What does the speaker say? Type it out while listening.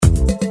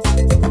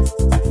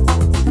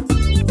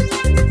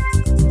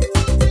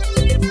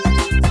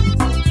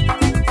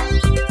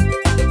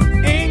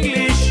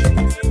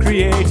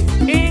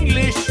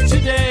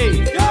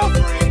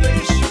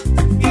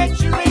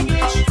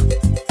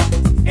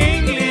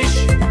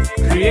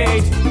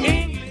Create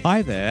English.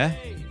 Hi there.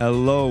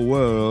 Hello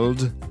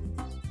world.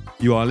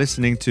 You are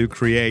listening to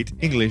Create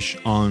English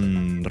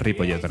on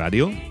Ripollet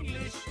Radio,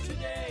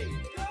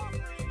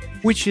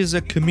 which is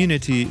a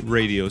community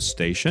radio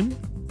station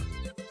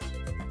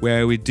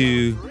where we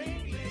do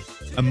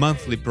a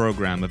monthly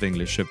program of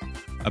English of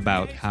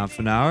about half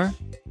an hour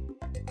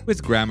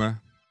with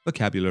grammar,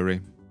 vocabulary,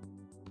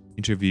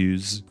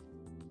 interviews,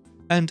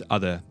 and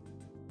other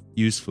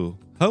useful,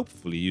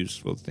 hopefully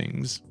useful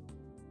things.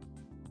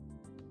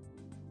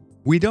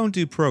 We don't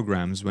do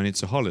programs when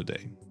it's a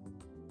holiday,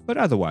 but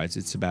otherwise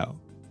it's about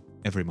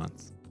every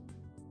month.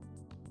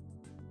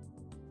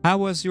 How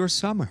was your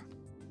summer?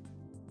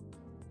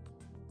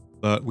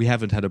 But we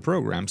haven't had a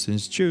program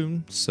since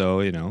June,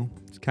 so,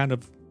 it's kind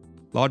of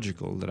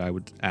logical that I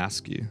would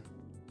ask you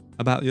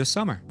about your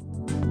summer.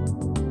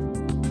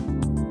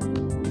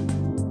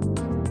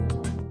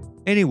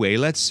 Anyway,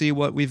 let's see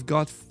what we've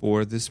got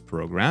for this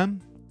program.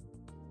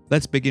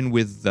 Let's begin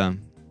with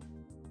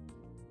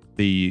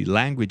the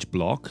language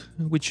block,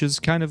 which is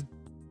kind of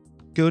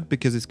good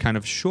because it's kind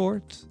of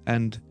short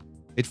and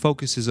it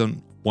focuses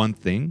on one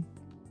thing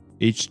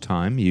each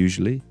time,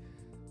 usually.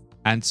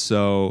 And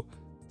so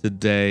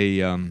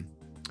today,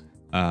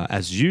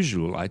 as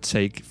usual, I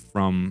take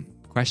from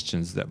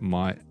questions that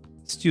my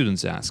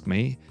students ask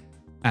me.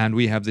 And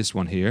we have this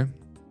one here.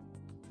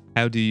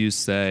 How do you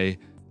say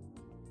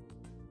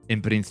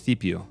en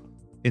principio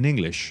in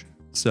English?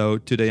 So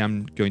today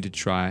I'm going to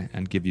try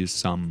and give you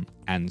some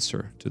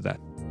answer to that.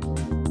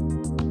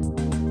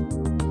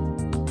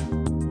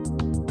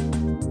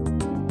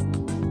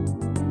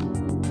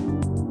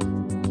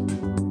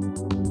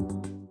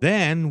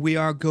 Then we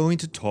are going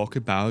to talk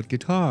about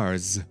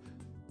guitars.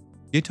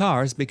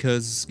 Guitars,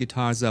 because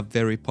guitars are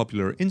very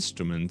popular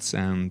instruments,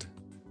 and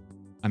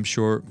I'm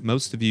sure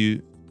most of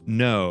you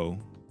know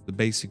the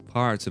basic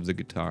parts of the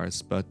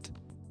guitars, but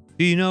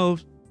do you know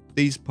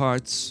these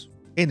parts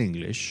in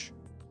English?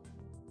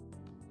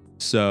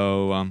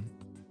 So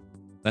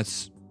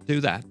let's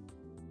do that.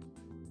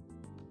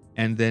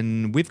 And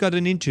then we've got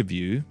an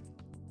interview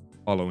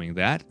following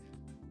that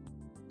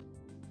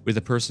with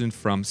a person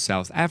from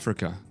South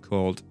Africa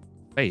called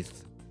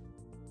Faith.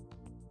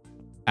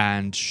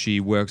 And she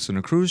works on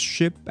a cruise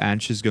ship,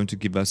 and she's going to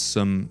give us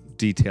some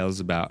details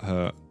about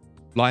her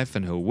life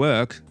and her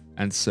work.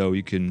 And so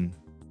you can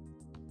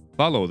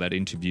follow that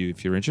interview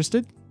if you're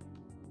interested.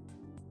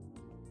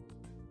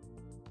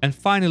 And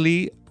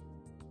finally,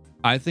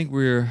 I think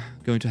we're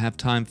going to have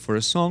time for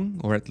a song,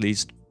 or at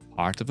least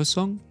part of a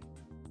song.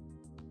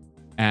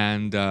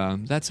 And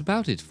that's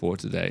about it for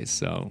today.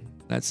 So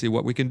let's see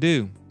what we can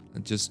do.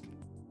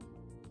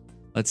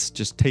 Let's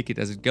just take it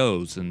as it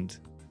goes and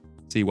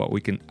see what we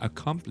can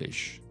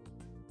accomplish.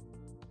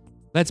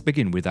 Let's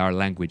begin with our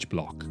language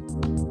block.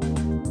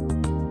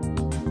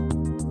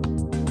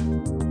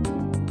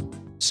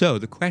 So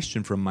the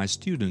question from my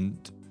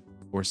student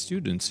or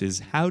students is,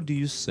 how do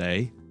you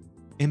say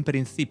en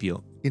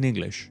principio in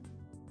English?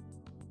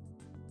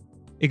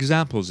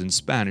 Examples in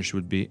Spanish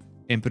would be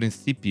en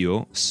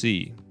principio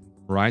sí,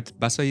 right?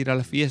 ¿Vas a ir a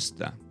la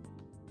fiesta?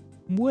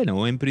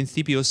 Bueno, en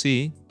principio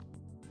sí.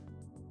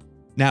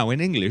 Now,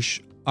 in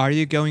English, are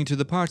you going to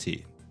the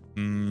party?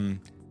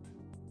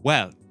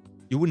 Well,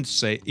 you wouldn't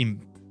say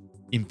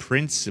in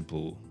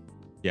principle.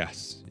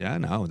 Yes. Yeah,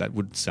 no, that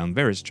would sound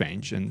very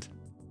strange. And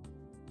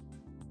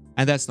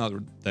that's not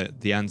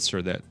the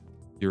answer that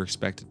you're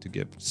expected to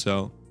give.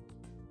 So,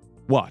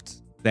 what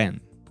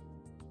then?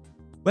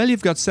 Well,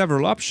 you've got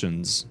several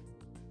options.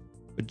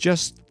 But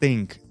just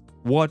think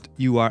what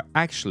you are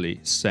actually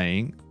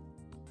saying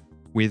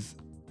with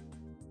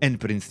en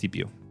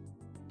principio.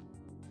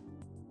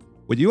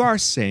 What you are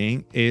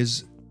saying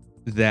is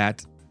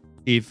that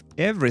if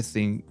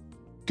everything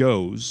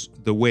goes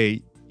the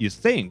way you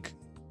think,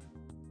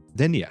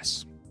 then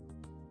yes,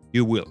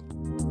 you will.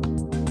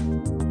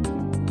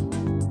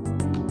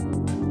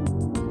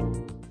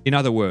 In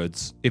other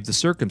words, if the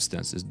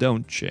circumstances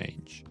don't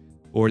change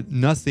or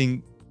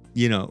nothing,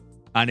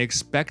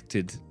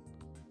 unexpected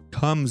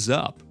comes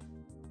up,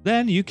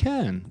 then you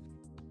can.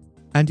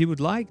 And you would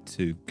like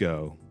to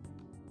go.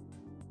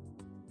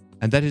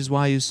 And that is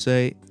why you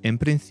say en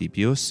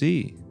principio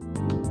sí.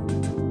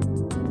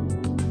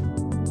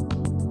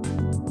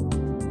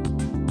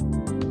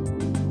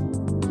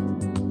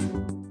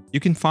 You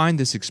can find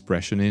this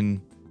expression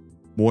in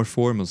more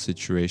formal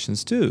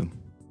situations too,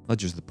 not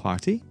just the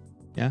party,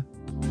 yeah?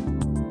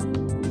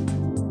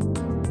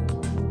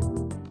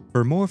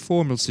 For more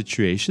formal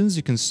situations,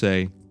 you can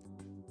say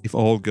if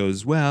all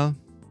goes well,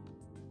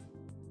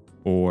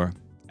 or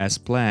as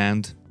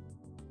planned,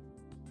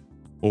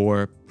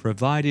 or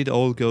provided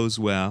all goes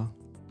well.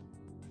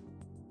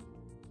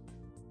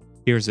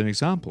 Here's an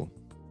example.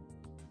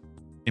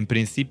 En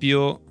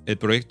principio, el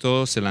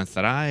proyecto se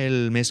lanzará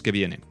el mes que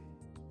viene.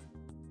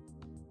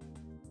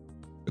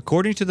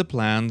 According to the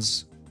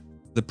plans,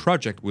 the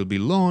project will be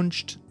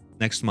launched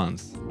next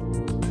month.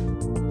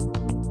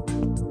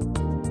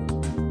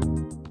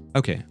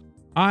 Okay,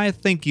 I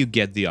think you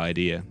get the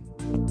idea.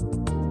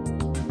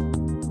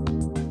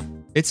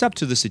 It's up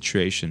to the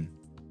situation.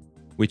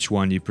 which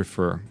one you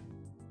prefer.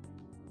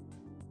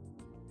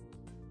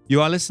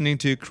 You are listening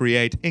to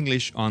Create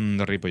English on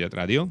Ripollet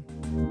Radio.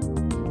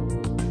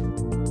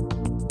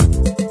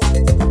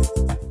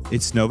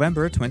 It's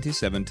November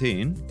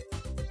 2017.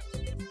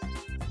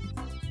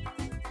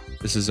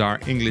 This is our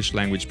English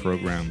language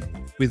program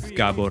with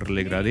Gabor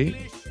Legradi,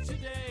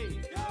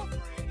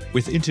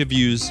 with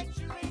interviews,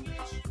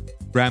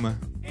 grammar,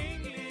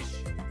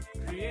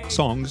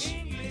 songs,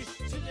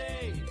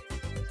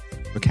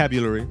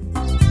 vocabulary.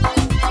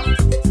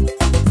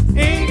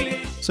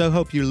 So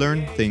hope you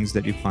learn things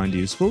that you find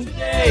useful.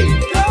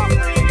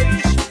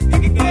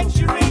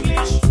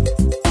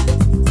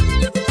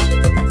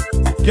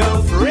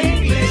 Go for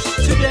English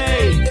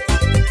today.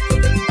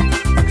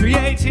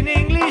 Creating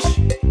English.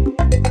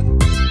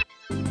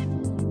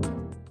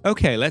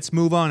 Okay, let's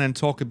move on and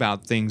talk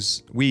about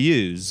things we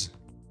use.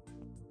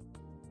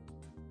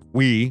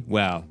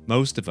 Well,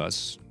 most of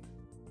us.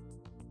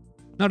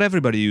 Not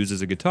everybody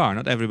uses a guitar.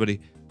 Not everybody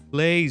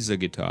plays a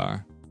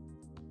guitar.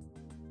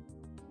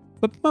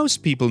 But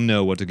most people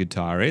know what a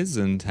guitar is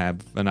and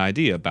have an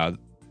idea about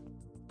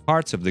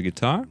parts of the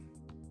guitar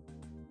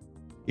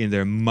in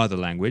their mother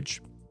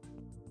language.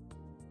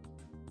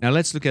 Now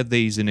let's look at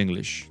these in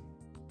English.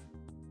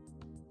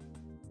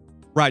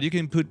 Right, you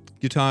can put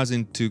guitars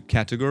into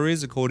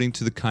categories according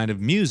to the kind of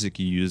music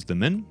you use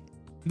them in.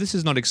 This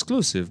is not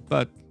exclusive,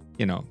 but,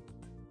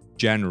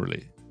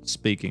 generally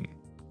speaking.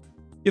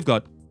 You've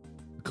got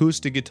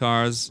acoustic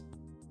guitars,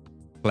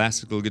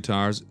 classical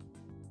guitars,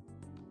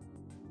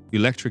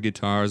 electric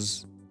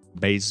guitars,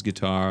 bass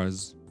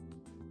guitars.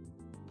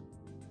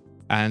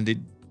 And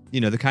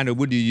the kind of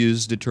wood you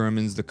use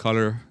determines the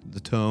color, the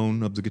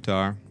tone of the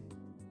guitar.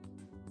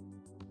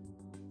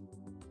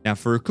 Now,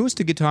 for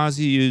acoustic guitars,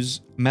 you use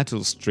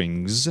metal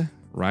strings,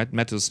 right?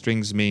 Metal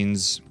strings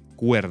means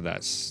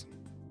cuerdas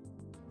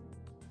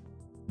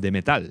de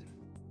metal,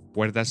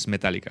 cuerdas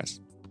metálicas.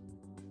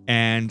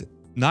 And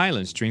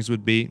nylon strings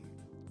would be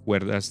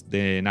cuerdas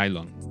de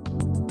nylon.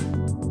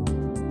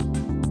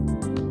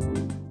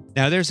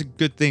 Now, there's a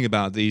good thing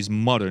about these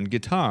modern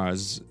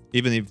guitars.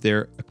 Even if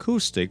they're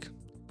acoustic,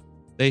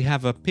 they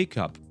have a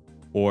pickup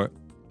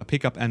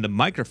and a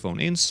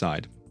microphone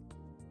inside.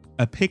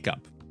 A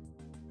pickup.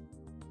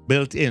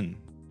 Built in,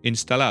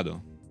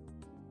 instalado.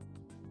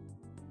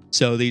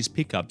 So these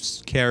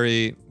pickups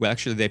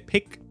they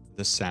pick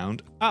the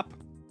sound up,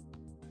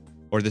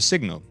 or the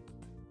signal,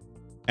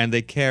 and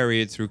they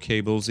carry it through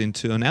cables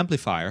into an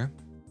amplifier,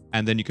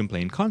 and then you can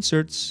play in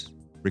concerts,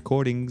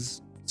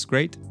 recordings. It's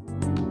great.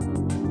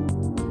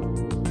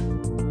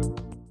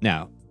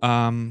 Now,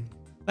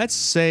 let's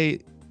say,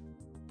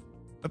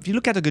 if you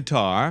look at a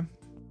guitar,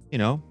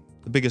 the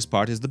biggest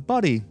part is the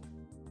body.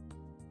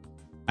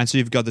 And so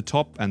you've got the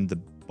top and the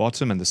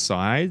bottom and the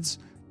sides,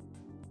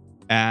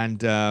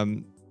 and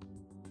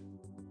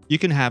you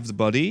can have the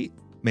body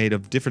made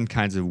of different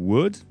kinds of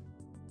wood.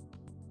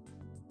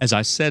 As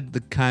I said, the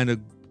kind of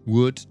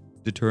wood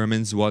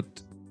determines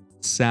what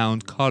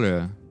sound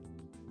color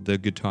the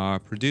guitar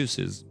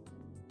produces.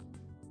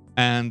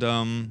 And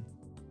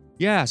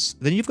yes,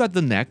 then you've got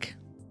the neck,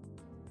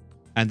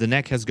 and the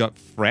neck has got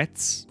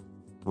frets,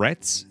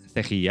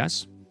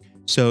 cejillas.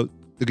 So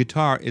the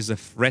guitar is a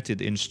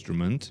fretted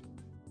instrument.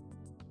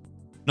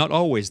 Not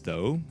always,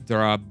 though. There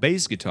are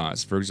bass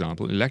guitars, for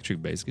example,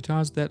 electric bass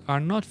guitars that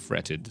are not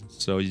fretted.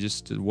 So you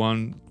just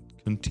one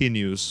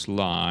continuous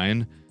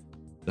line,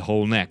 the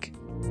whole neck.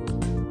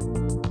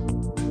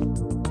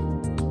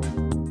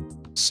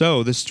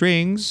 So the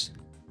strings,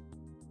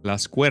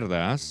 las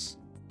cuerdas,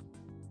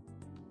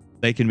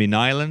 they can be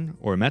nylon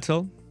or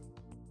metal.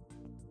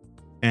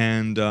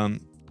 And,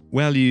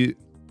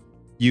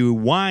 you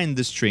wind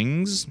the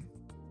strings.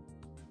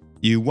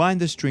 You wind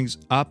the strings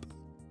up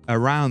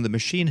around the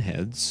machine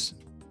heads,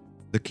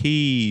 the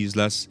keys,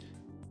 las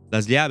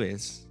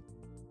llaves.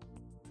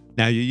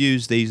 Now you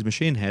use these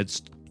machine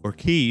heads or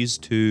keys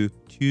to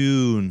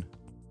tune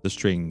the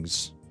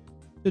strings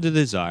to the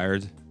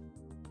desired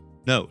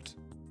note.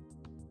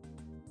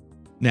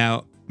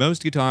 Now,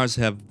 most guitars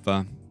have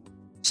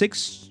 6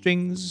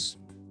 strings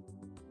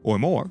or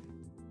more.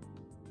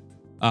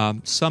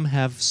 Some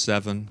have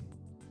 7.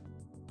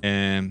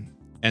 And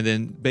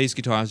then bass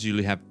guitars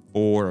usually have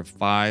 4 or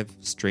 5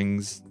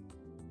 strings.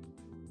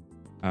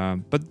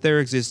 But there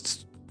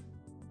exists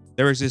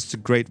a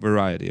great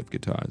variety of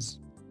guitars.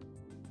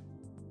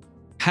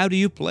 How do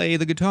you play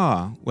the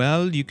guitar?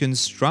 Well, you can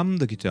strum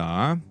the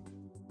guitar.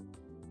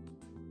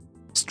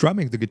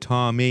 Strumming the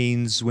guitar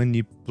means when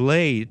you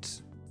play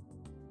it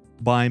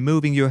by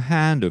moving your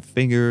hand or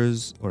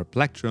fingers or a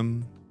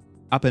plectrum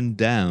up and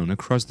down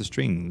across the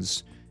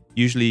strings.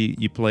 Usually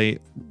you play,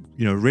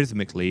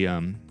 rhythmically,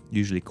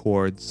 usually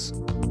chords.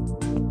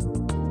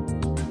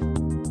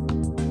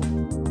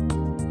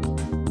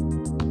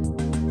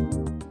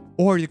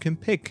 Or you can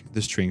pick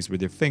the strings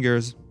with your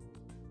fingers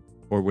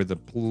or with a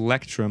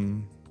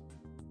plectrum,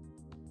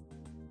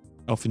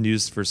 often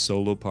used for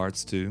solo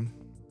parts too.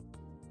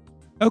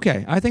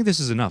 Okay, I think this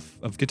is enough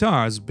of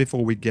guitars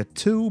before we get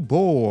too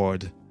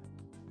bored.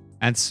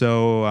 And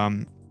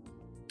so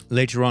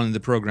later on in the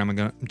program,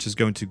 I'm just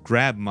going to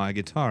grab my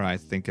guitar, I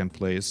think, and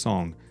play a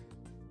song.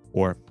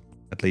 Or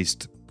at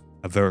least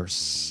a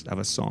verse of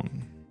a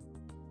song.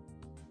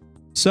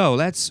 So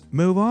let's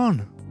move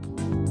on.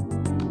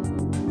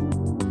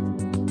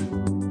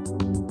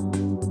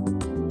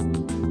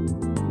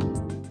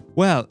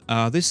 Well,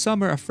 this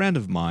summer a friend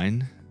of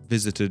mine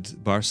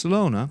visited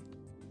Barcelona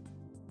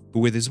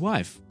with his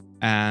wife,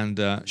 and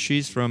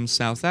she's from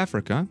South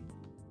Africa.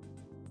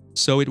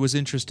 So it was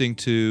interesting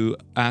to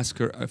ask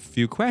her a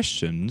few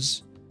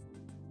questions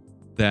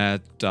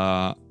that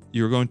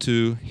you're going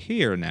to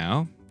hear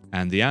now,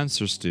 and the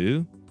answers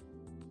to.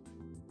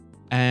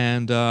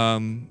 And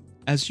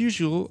as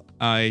usual,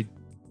 I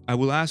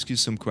will ask you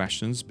some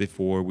questions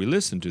before we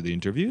listen to the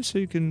interview, so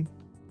you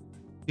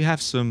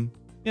have some,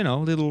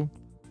 little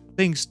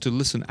things to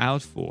listen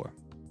out for.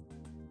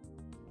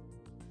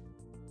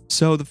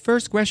 So the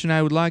first question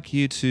I would like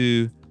you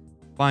to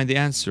find the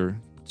answer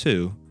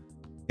to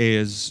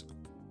is,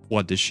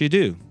 what does she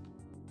do?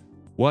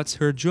 What's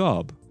her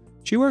job?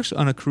 She works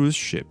on a cruise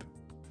ship.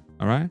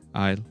 All right?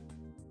 I'm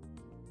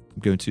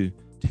going to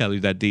tell you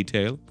that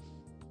detail.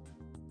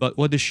 But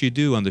what does she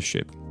do on the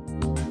ship?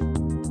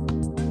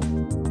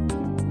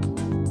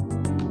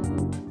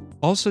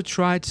 Also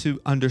try to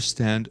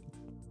understand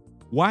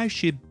why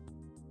she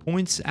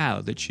points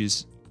out that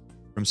she's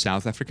from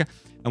South Africa,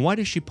 and why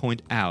does she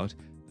point out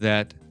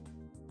that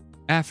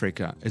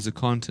Africa is a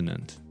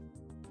continent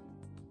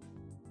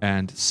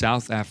and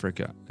South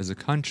Africa is a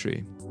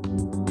country.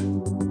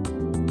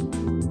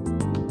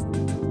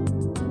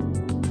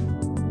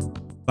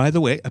 By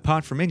the way,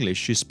 apart from English,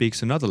 she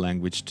speaks another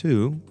language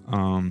too,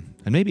 and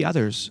maybe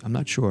others, I'm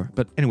not sure.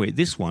 But anyway,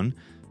 this one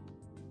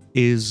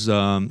is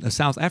a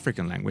South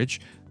African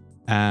language,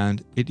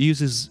 and it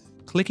uses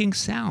clicking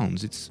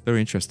sounds. It's very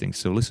interesting,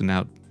 so listen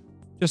out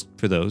just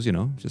for those,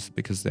 just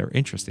because they're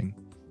interesting.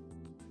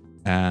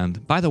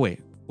 And by the way,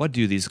 what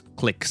do these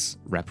clicks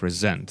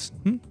represent?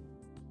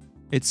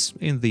 It's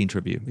in the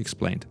interview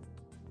explained.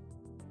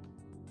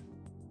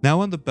 Now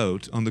on the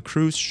boat, on the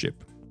cruise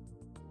ship,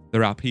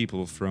 there are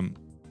people from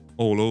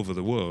all over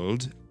the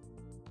world.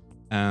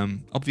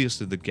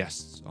 Obviously the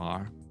guests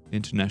are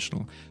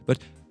international, but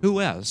who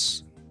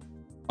else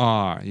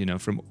are,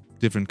 from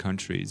different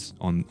countries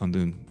on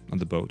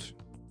the boat?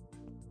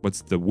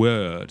 What's the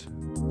word?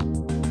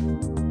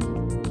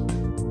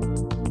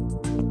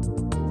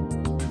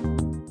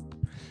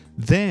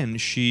 Then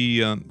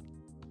she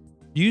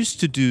used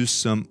to do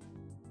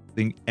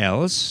something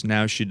else.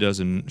 Now she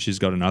doesn't. She's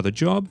got another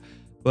job.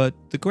 But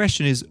the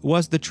question is,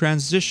 was the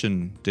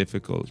transition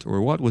difficult,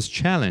 or what was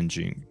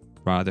challenging,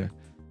 rather,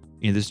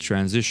 in this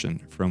transition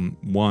from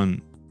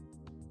one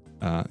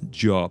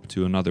job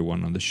to another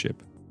one on the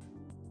ship?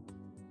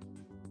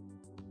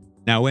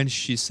 Now, when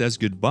she says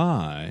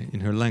goodbye in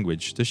her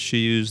language, does she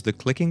use the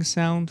clicking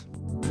sound?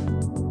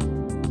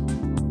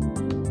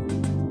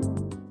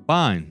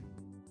 Fine.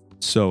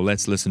 So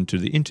let's listen to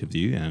the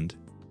interview, and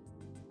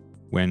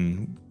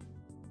when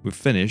we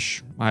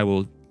finish, I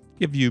will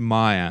give you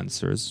my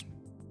answers.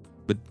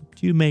 But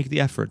you make the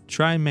effort.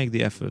 Try and make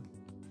the effort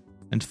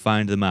and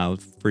find them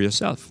out for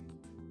yourself.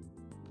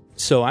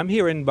 So I'm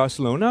here in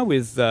Barcelona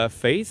with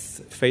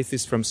Faith. Faith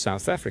is from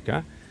South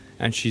Africa,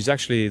 and she's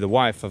actually the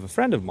wife of a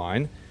friend of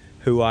mine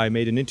who I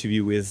made an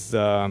interview with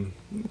a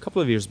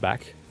couple of years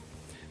back.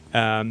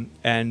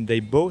 And they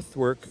both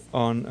work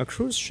on a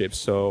cruise ship.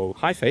 So,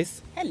 hi,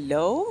 Faith.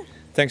 Hello.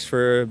 Thanks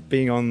for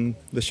being on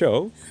the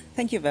show.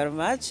 Thank you very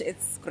much.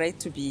 It's great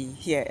to be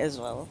here as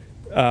well.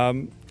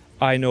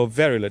 I know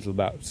very little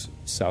about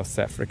South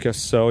Africa.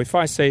 So if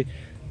I say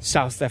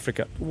South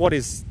Africa, what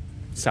is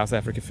South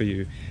Africa for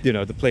you?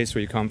 The place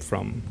where you come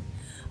from.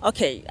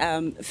 Okay,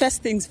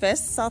 first things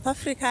first, South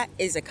Africa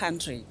is a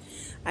country.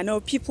 I know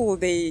people,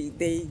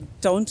 they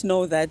don't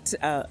know that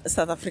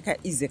South Africa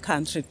is a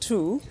country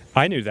too.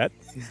 I knew that.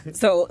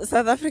 So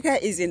South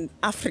Africa is in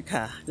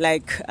Africa.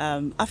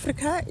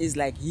 Africa is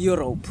like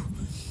Europe.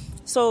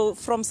 So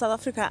from South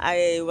Africa,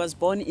 I was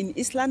born in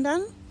East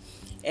London,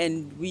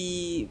 and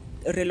we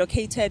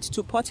relocated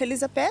to Port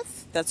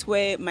Elizabeth. That's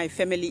where my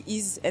family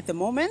is at the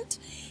moment.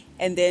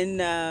 And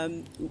then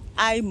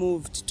I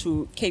moved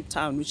to Cape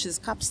Town, which is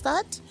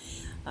Kaapstad,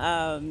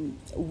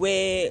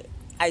 where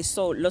I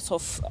saw lots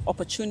of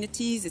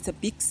opportunities. It's a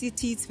big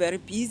city. It's very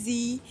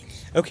busy.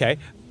 Okay.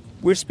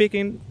 We're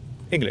speaking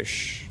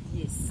English.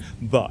 Yes.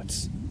 But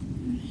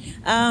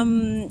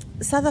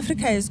South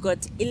Africa has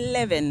got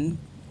 11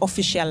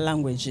 official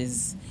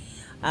languages.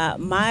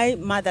 My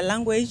mother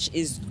language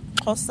is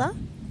Xhosa.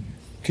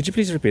 Could you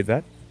please repeat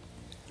that?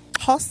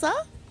 Xhosa.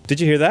 Did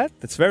you hear that?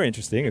 That's very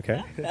interesting.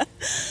 Okay.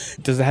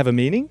 Does it have a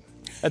meaning?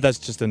 That's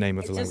just the name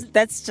of the language.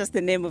 That's just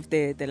the name of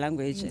the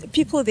language.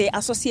 People, they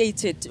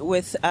associate it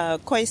with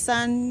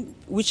Khoisan,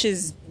 which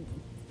is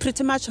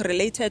pretty much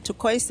related to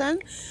Khoisan,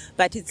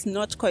 but it's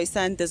not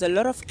Khoisan. There's a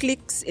lot of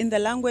clicks in the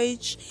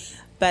language,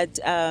 but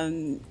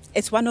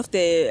it's one of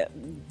the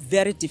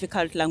very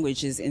difficult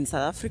languages in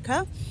South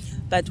Africa.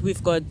 But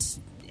we've got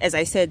as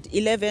I said,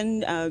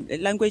 11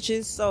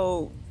 languages.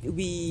 So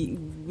we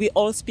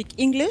all speak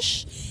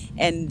English,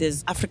 and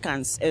there's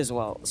Afrikaans as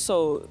well.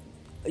 So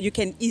you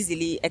can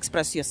easily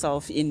express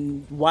yourself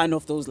in one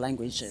of those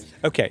languages.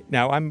 Okay,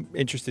 now I'm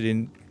interested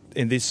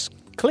in this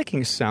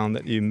clicking sound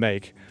that you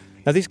make.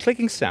 Now, these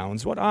clicking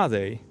sounds, what are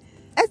they?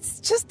 It's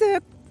just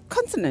a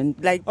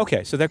consonant. Like,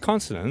 Okay, so they're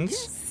consonants.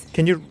 Yes.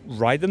 Can you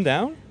write them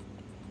down?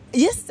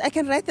 yes, I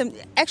can write them.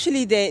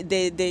 Actually,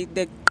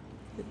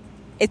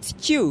 it's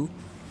Q.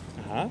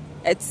 Uh-huh.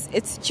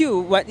 It's Q.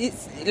 What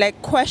it's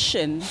like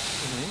question.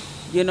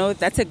 You know,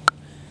 that's a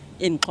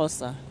in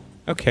Xhosa.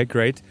 Okay,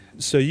 great.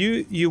 So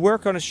you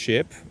work on a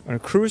ship, on a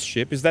cruise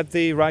ship. Is that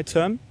the right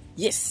term?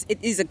 Yes, it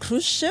is a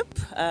cruise ship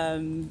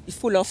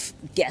full of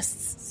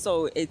guests.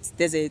 So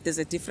there's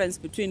a difference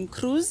between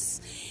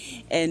cruise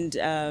and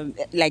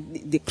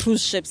like the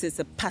cruise ships is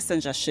the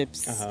passenger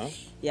ships. Uh-huh.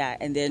 Yeah,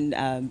 and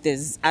then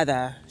there's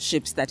other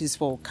ships that is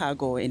for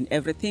cargo and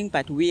everything.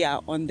 But we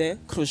are on the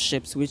cruise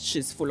ships, which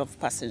is full of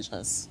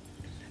passengers.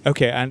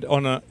 Okay, and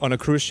on a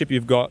cruise ship,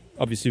 you've got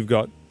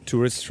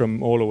tourists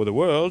from all over the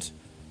world,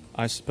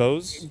 I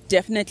suppose.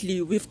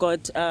 Definitely, we've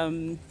got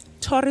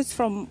tourists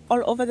from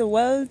all over the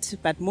world,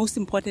 but most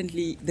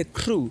importantly, the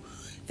crew.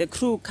 The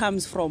crew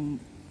comes from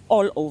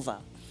all over.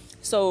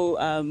 So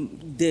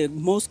the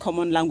most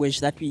common language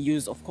that we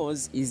use, of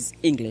course, is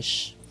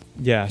English.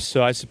 Yeah,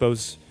 so I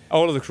suppose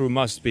all of the crew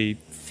must be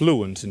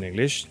fluent in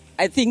English.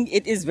 I think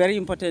it is very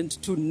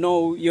important to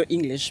know your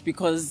English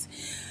because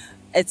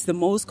it's the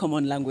most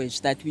common language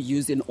that we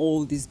use in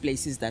all these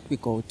places that we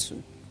go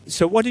to.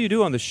 So what do you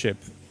do on the ship?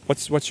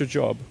 What's your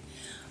job?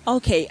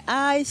 Okay,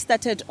 I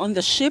started on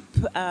the ship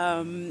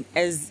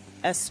as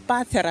a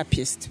spa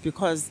therapist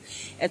because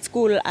at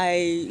school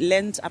I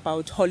learned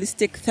about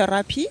holistic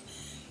therapy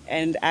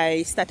and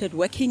I started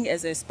working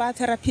as a spa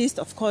therapist.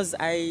 Of course,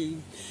 I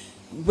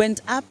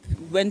went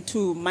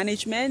to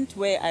management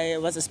where I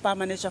was a spa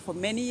manager for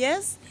many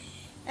years.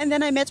 And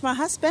then I met my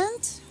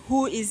husband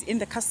who is in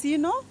the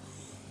casino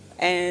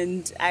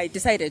and I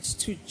decided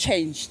to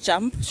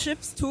jump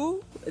ships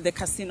to the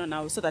casino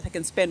now so that I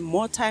can spend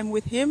more time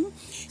with him.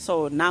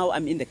 So now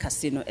I'm in the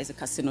casino as a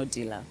casino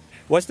dealer.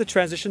 Was the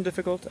transition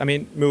difficult? I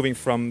mean, moving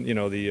from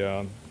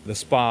the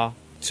spa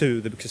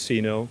to the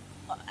casino.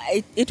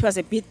 It was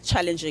a bit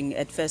challenging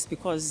at first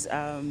because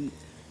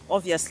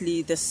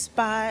obviously the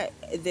spa,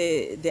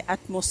 the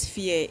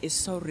atmosphere is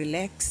so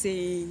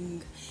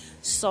relaxing,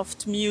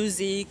 soft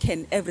music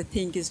and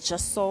everything is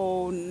just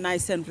so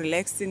nice and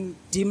relaxing,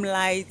 dim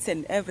lights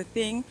and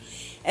everything.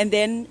 And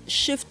then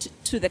shift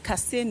to the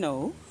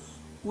casino,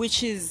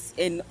 which is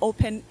in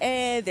open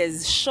air.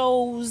 There's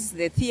shows.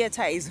 The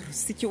theater is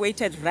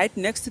situated right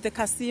next to the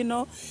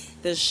casino.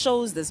 There's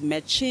shows, there's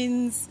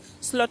machines,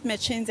 slot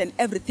machines and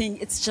everything.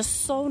 It's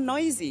just so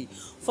noisy.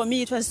 For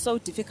me, it was so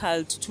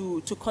difficult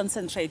to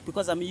concentrate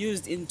because I'm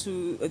used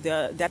into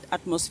that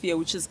atmosphere,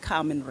 which is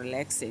calm and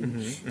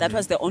relaxing. That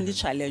was the only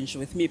challenge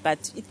with me.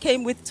 But it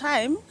came with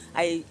time.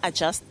 I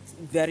adjust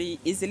very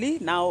easily.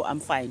 Now I'm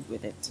fine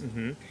with it.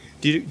 Mm-hmm.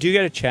 Do you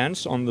get a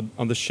chance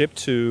on the ship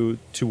to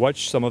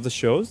watch some of the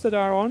shows that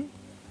are on?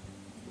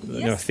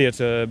 Yes.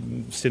 Theater,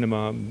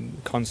 cinema,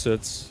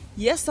 concerts.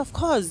 Yes, of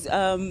course.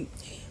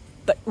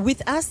 But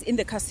with us in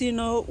the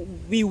casino,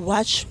 we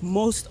watch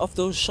most of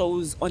those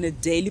shows on a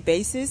daily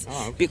basis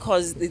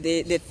because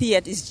the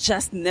theater is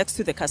just next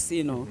to the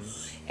casino.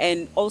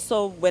 And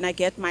also when I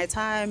get my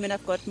time and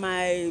I've got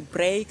my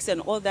breaks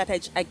and all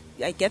that,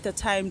 I get the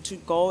time to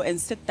go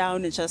and sit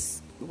down and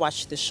just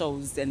watch the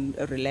shows and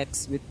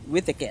relax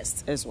with the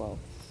guests as well.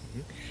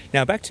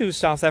 Now back to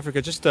South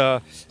Africa, just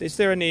is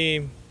there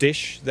any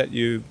dish that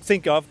you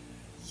think of?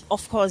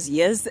 Of course,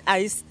 yes.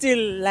 I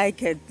still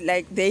like it.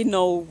 Like they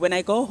know when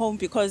I go home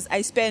because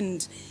I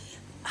spend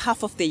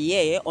half of the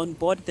year on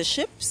board the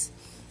ships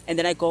and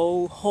then I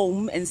go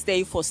home and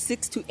stay for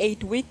 6 to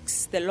 8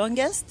 weeks, the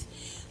longest.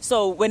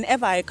 So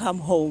whenever I come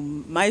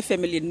home, my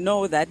family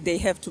know that they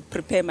have to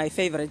prepare my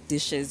favorite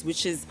dishes,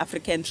 which is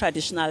African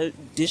traditional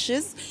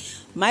dishes.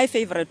 My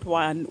favorite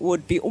one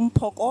would be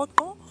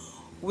umphokoqo,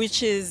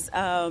 which is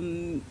a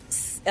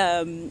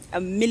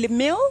mealie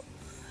meal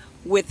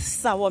with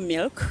sour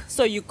milk.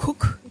 So you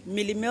cook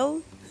mealie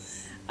meal.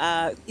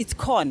 It's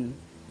corn,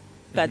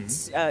 but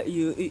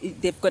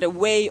they've got a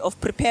way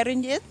of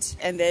preparing it,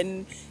 and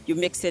then you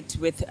mix it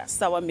with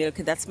sour milk.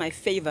 That's my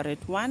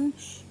favorite one.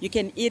 You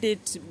can eat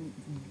it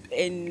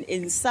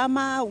in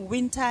summer,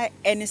 winter,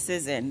 any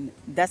season.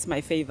 That's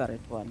my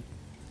favorite one.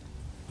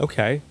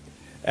 Okay.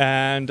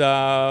 And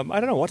I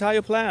don't know, what are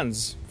your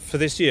plans for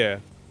this year?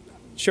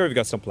 Sure, you've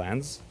got some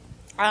plans.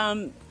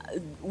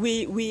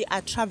 We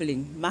are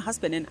traveling. My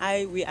husband and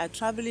I, we are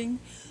traveling.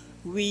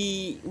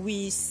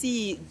 We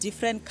see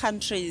different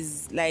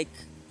countries like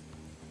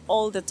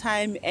all the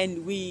time,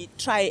 and we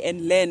try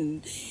and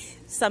learn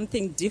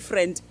something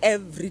different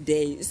every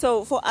day.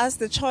 So for us,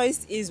 the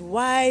choice is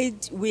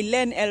wide. We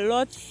learn a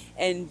lot,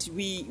 and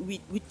we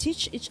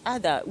teach each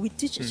other. We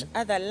teach each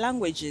other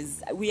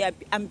languages.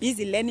 I'm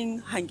busy learning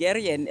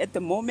Hungarian at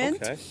the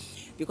moment. Okay.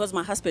 because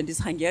my husband is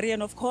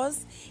Hungarian, of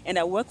course, and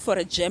I work for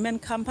a German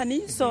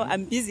company, so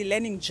I'm busy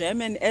learning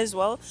German as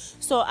well.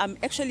 So I'm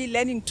actually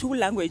learning two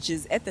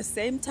languages at the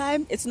same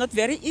time. It's not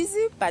very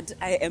easy, but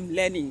I am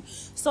learning.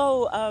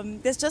 So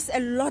there's just a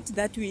lot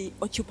that we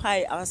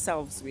occupy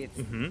ourselves with.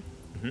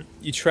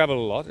 You travel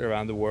a lot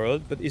around the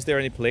world, but is there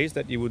any place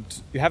that you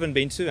haven't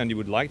been to and you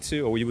would like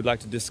to, or you would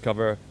like to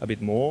discover a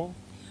bit more?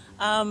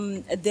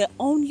 The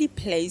only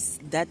place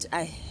that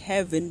I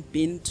haven't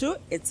been to,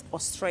 it's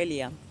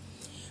Australia.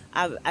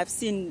 I've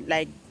seen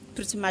like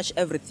pretty much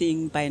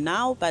everything by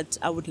now, but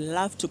I would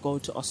love to go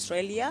to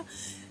Australia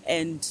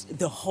and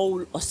the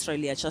whole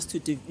Australia just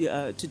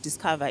to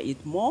discover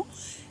it more.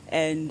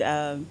 And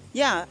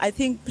I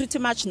think pretty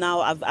much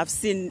now I've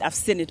seen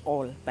it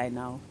all by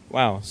now.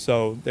 Wow,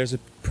 so there's a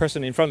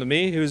person in front of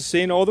me who's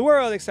seen all the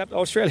world except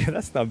Australia.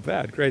 That's not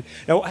bad. Great.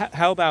 Now,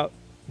 how about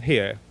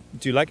here?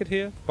 Do you like it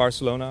here,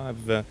 Barcelona?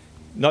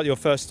 Not your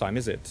first time,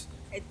 is it?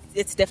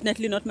 It's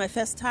definitely not my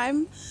first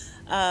time,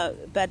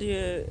 but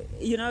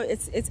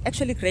it's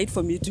actually great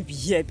for me to be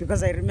here,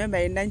 because I remember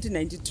in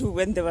 1992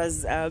 when there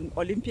was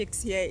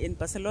Olympics here in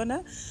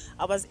Barcelona.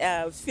 I was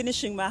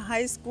finishing my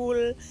high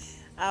school.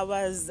 I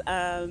was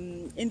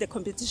in the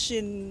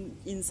competition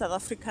in South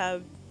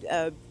Africa,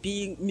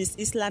 being Miss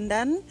East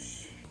London.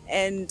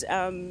 And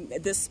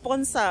the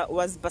sponsor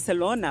was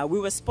Barcelona. We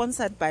were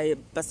sponsored by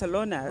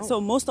Barcelona. Oh.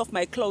 So most of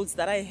my clothes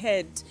that I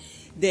had,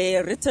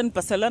 they're written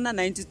Barcelona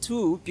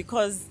 92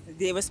 because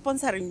they were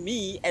sponsoring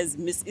me as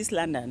Miss East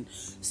London.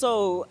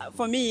 So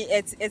for me,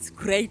 it's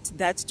great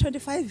that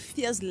 25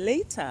 years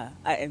later,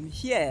 I am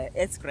here.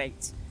 It's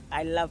great.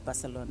 I love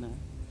Barcelona.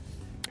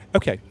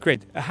 Okay,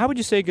 great. How would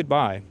you say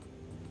goodbye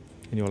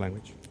in your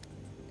language?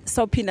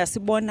 So pina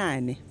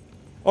sibonane.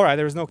 All right,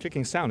 there is no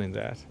clicking sound in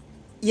that.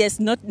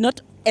 Yes, not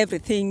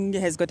everything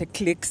has got a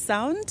click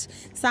sound.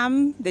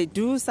 Some they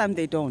do, some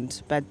they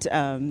don't. But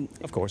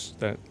of course,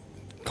 the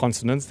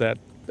consonants that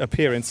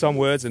appear in some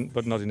words,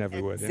 but not in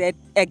every word. Yeah?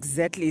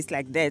 Exactly, it's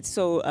like that.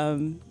 So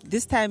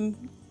this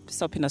time,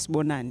 sopinas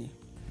bonani.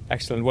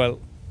 Excellent. Well,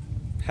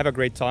 have a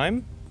great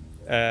time,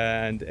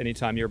 and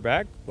anytime you're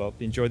back, well,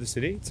 enjoy the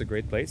city. It's a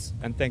great place,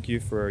 and thank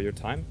you for your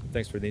time.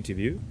 Thanks for the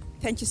interview.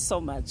 Thank you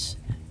so much.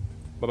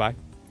 Bye-bye.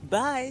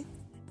 Bye.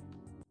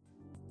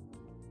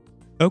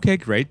 Okay,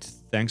 great.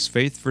 Thanks,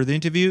 Faith, for the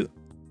interview.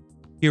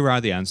 Here are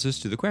the answers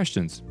to the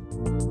questions.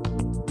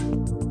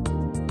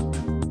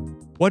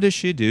 What does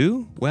she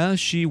do? Well,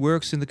 she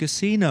works in the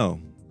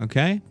casino,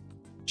 okay?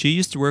 She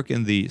used to work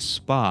in the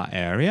spa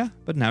area,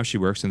 but now she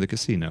works in the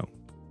casino.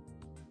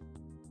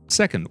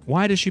 Second,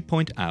 why does she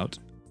point out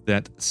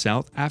that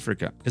South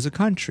Africa is a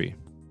country?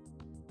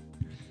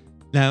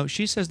 Now,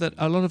 she says that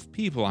a lot of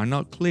people are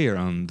not clear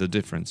on the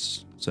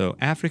difference. So,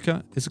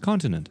 Africa is a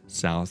continent.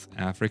 South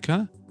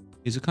Africa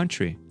is a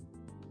country.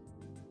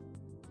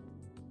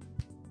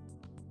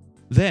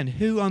 Then,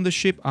 who on the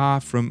ship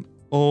are from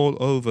all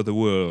over the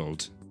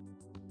world?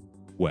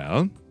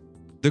 Well,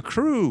 the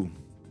crew.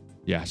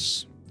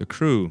 Yes, the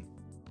crew.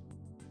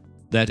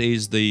 That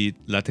is the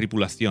la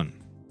tripulación.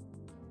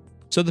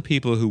 So the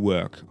people who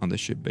work on the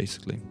ship,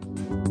 basically.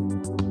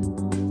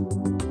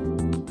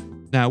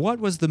 Now, what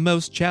was the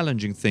most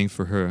challenging thing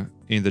for her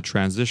in the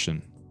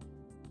transition?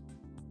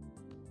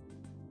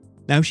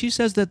 Now, she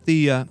says that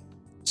the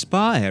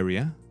spa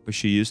area where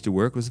she used to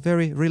work was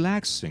very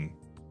relaxing,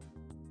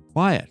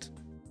 quiet.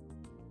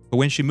 But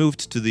when she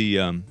moved to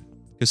the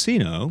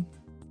casino,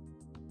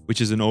 which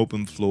is an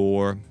open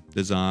floor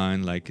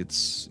design, like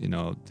it's,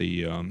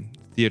 the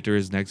theater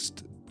is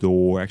next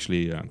door.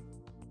 Actually,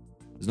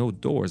 there's no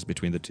doors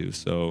between the two,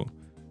 so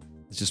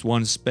it's just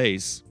one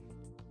space.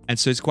 And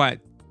so it's quite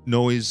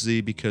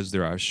noisy because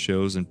there are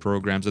shows and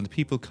programs, and the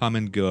people come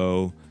and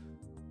go,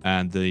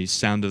 and the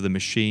sound of the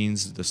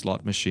machines, the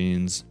slot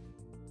machines.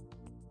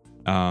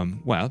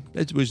 Well,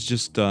 it was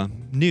just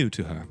new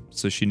to her,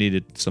 so she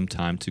needed some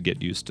time to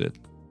get used to it.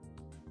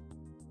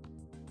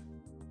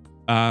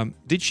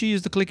 Did she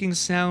use the clicking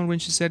sound when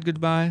she said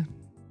goodbye?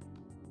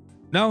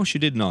 No, she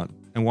did not.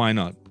 And why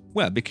not?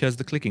 Well, because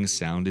the clicking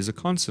sound is a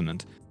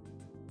consonant.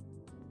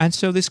 And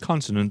so this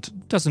consonant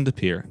doesn't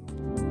appear.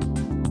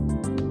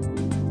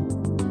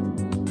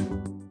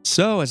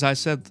 So, as I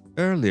said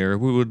earlier,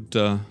 we would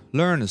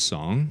learn a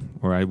song,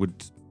 or I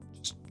would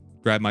just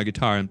grab my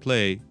guitar and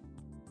play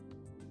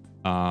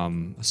a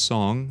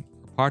song,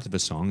 part of a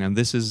song, and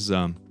this is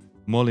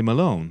Molly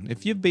Malone.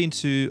 If you've been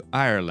to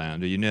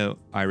Ireland, or you know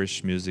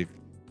Irish music,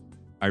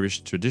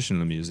 Irish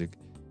traditional music,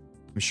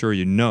 I'm sure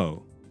you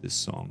know this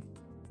song.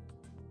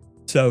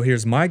 So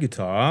here's my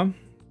guitar,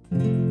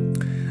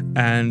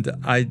 and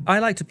I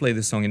like to play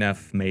this song in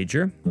F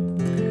major.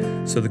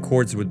 So the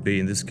chords would be,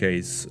 in this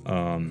case,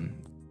 in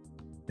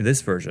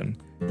this version,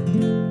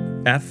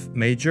 F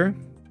major,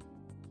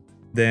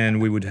 then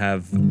we would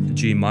have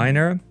G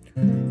minor,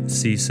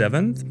 C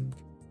seventh,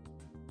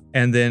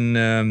 and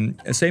then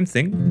same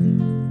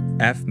thing,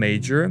 F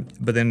major,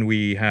 but then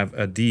we have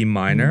a D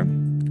minor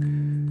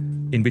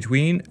in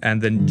between,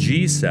 and then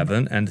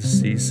G7 and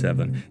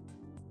C7.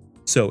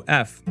 So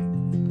F,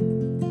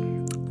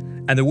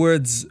 and the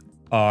words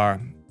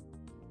are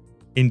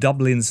In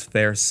Dublin's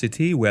fair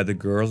city, where the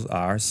girls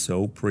are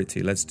so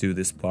pretty. Let's do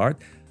this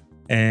part.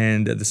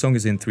 And the song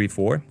is in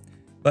 3/4,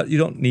 but you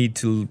don't need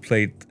to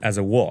play it as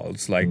a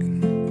waltz. Like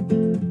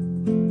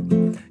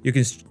you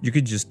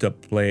could just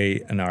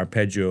play an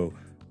arpeggio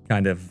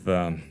kind of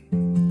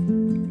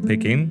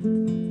picking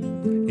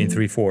in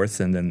 3/4,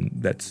 and then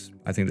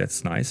I think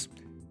that's nice.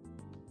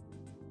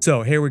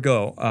 So here we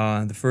go.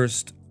 The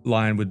first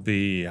line would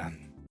be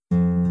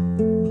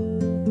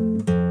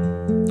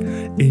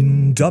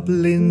in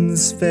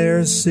Dublin's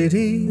fair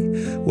city,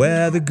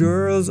 where the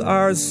girls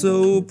are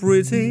so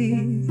pretty.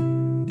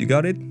 You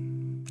got it?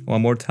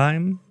 One more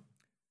time.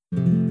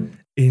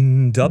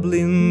 In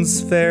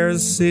Dublin's fair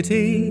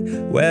city,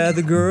 where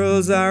the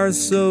girls are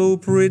so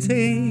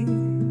pretty.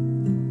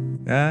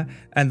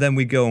 And then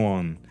we go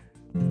on.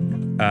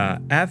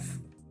 F,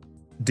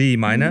 D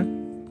minor,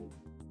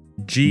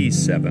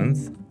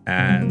 G7th,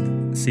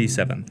 and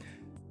C7.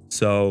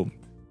 So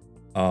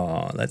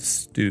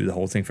let's do the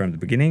whole thing from the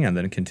beginning and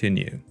then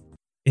continue.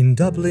 In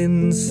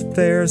Dublin's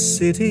fair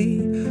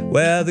city,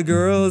 where the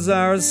girls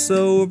are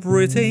so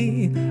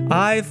pretty,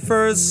 I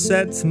first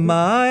set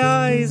my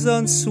eyes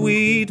on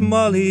sweet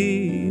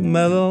Molly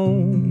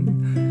Malone.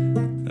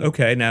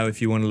 Okay, now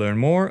if you want to learn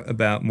more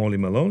about Molly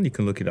Malone, you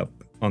can look it up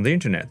on the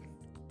internet.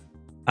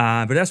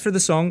 But as for the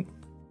song,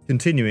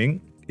 continuing,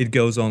 it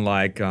goes on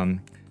like,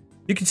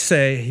 you could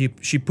say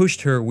she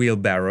pushed her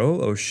wheelbarrow,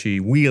 or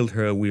she wheeled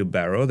her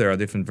wheelbarrow. There are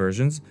different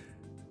versions.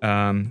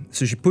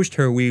 So she pushed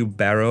her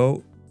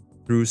wheelbarrow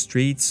through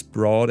streets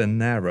broad and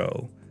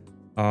narrow,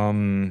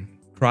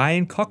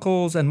 crying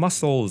cockles and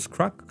mussels.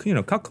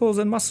 Cockles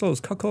and mussels,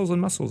 cockles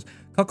and mussels.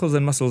 Cockles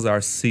and mussels are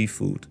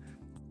seafood.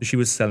 She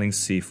was selling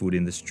seafood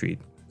in the street.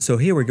 So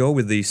here we go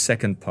with the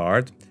second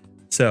part.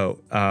 So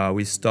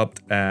we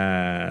stopped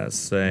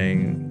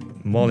saying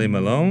Molly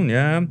Malone,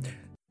 yeah.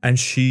 And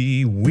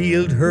she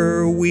wheeled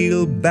her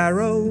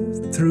wheelbarrow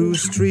through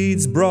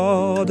streets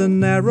broad and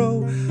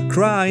narrow,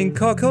 crying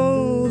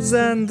cockles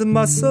and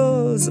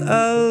mussels,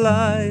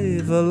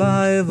 alive,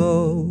 alive,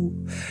 oh.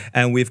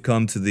 And we've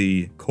come to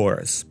the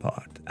chorus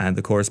part. And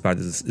the chorus part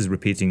is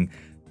repeating,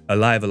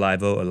 alive,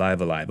 alive, oh, alive,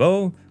 alive,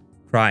 oh,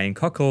 crying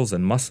cockles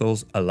and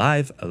mussels,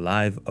 alive,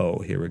 alive, oh.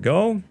 Here we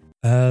go.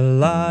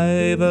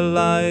 Alive,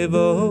 alive,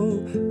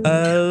 oh,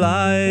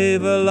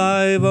 alive,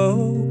 alive,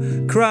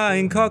 oh,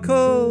 crying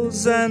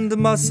cockles and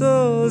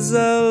mussels,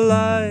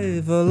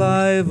 alive,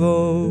 alive,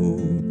 oh.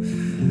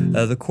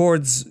 The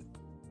chords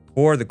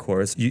for the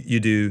chorus, you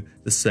do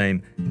the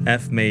same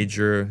F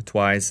major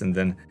twice, and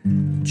then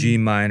G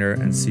minor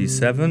and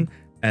C7,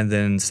 and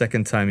then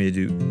second time you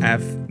do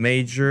F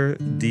major,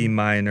 D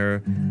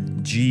minor,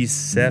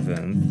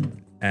 G7,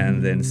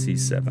 and then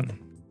C7.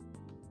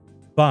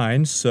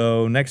 Fine,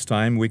 so next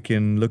time we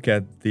can look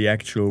at the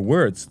actual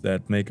words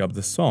that make up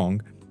the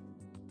song.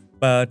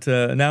 But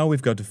now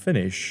we've got to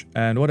finish.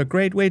 And what a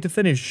great way to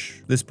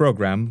finish this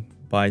program,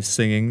 by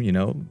singing,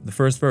 the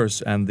first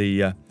verse and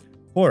the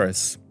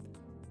chorus.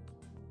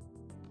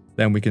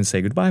 Then we can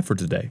say goodbye for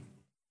today.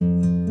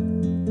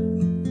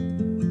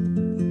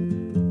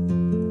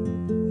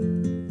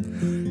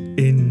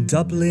 In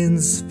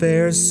Dublin's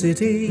fair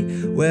city,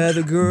 where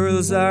the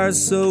girls are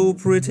so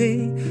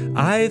pretty,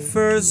 I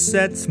first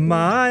set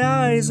my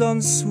eyes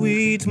on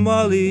sweet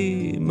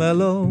Molly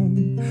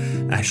Malone,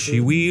 as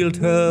she wheeled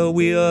her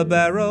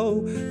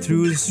wheelbarrow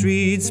through the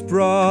streets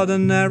broad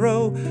and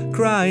narrow,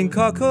 crying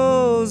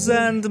cockles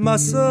and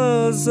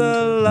mussels,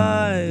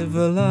 alive,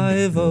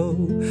 alive, oh,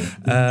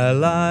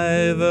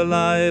 alive,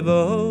 alive,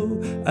 oh,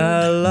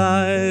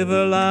 alive,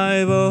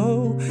 alive,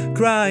 oh,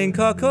 crying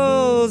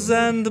cockles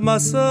and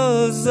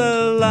mussels,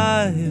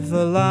 alive,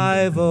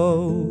 alive,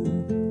 oh.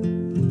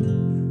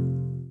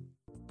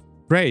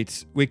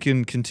 Great, we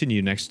can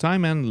continue next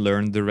time and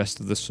learn the rest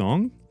of the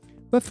song.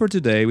 But for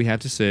today, we have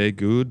to say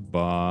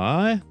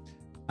goodbye.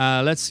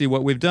 Let's see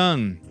what we've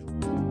done.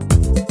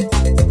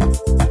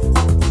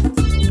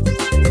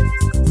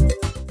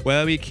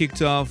 Well, we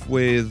kicked off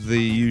with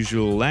the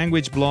usual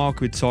language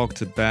block. We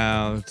talked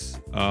about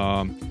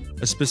a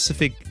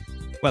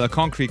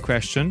concrete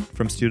question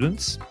from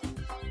students.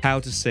 How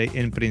to say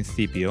in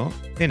principio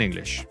in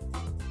English.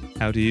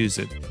 How to use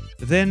it.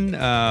 Then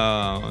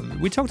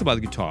we talked about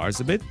guitars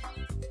a bit.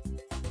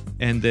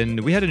 And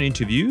then we had an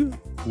interview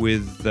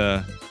with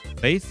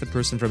Faith, a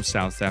person from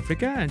South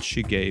Africa, and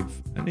she gave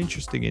an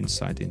interesting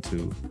insight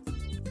into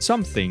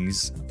some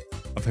things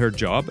of her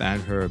job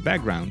and her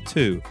background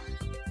too.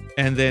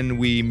 And then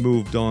we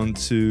moved on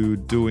to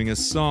doing a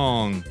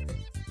song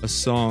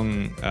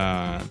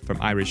from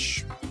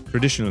Irish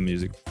traditional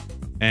music.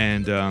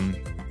 And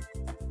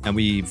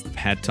we've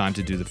had time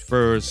to do the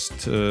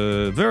first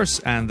verse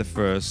and the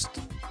first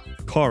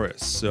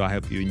chorus. So I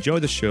hope you enjoy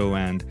the show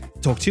and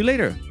talk to you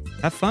later.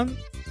 Have fun,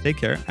 take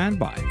care, and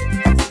bye.